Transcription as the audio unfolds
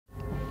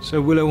So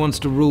Willow wants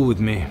to rule with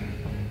me.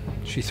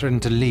 She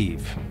threatened to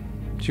leave.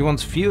 She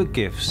wants fewer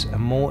gifts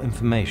and more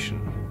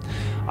information.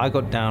 I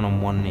got down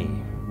on one knee,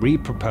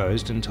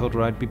 re-proposed and told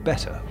her I'd be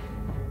better.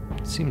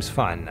 It seems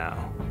fine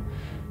now,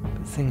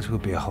 but things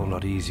would be a whole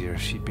lot easier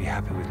if she'd be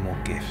happy with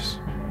more gifts.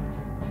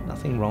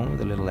 Nothing wrong with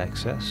a little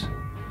excess.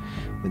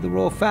 With the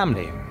royal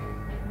family,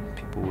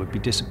 people would be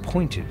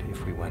disappointed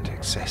if we went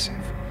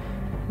excessive.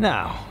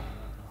 Now,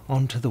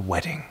 on to the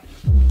wedding.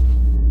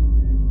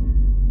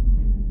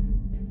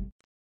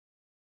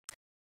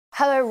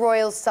 Hello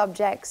royal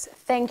subjects,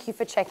 thank you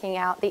for checking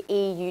out the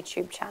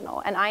YouTube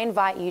channel, and I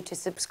invite you to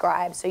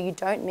subscribe so you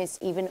don't miss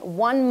even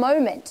one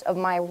moment of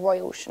my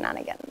royal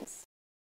shenanigans.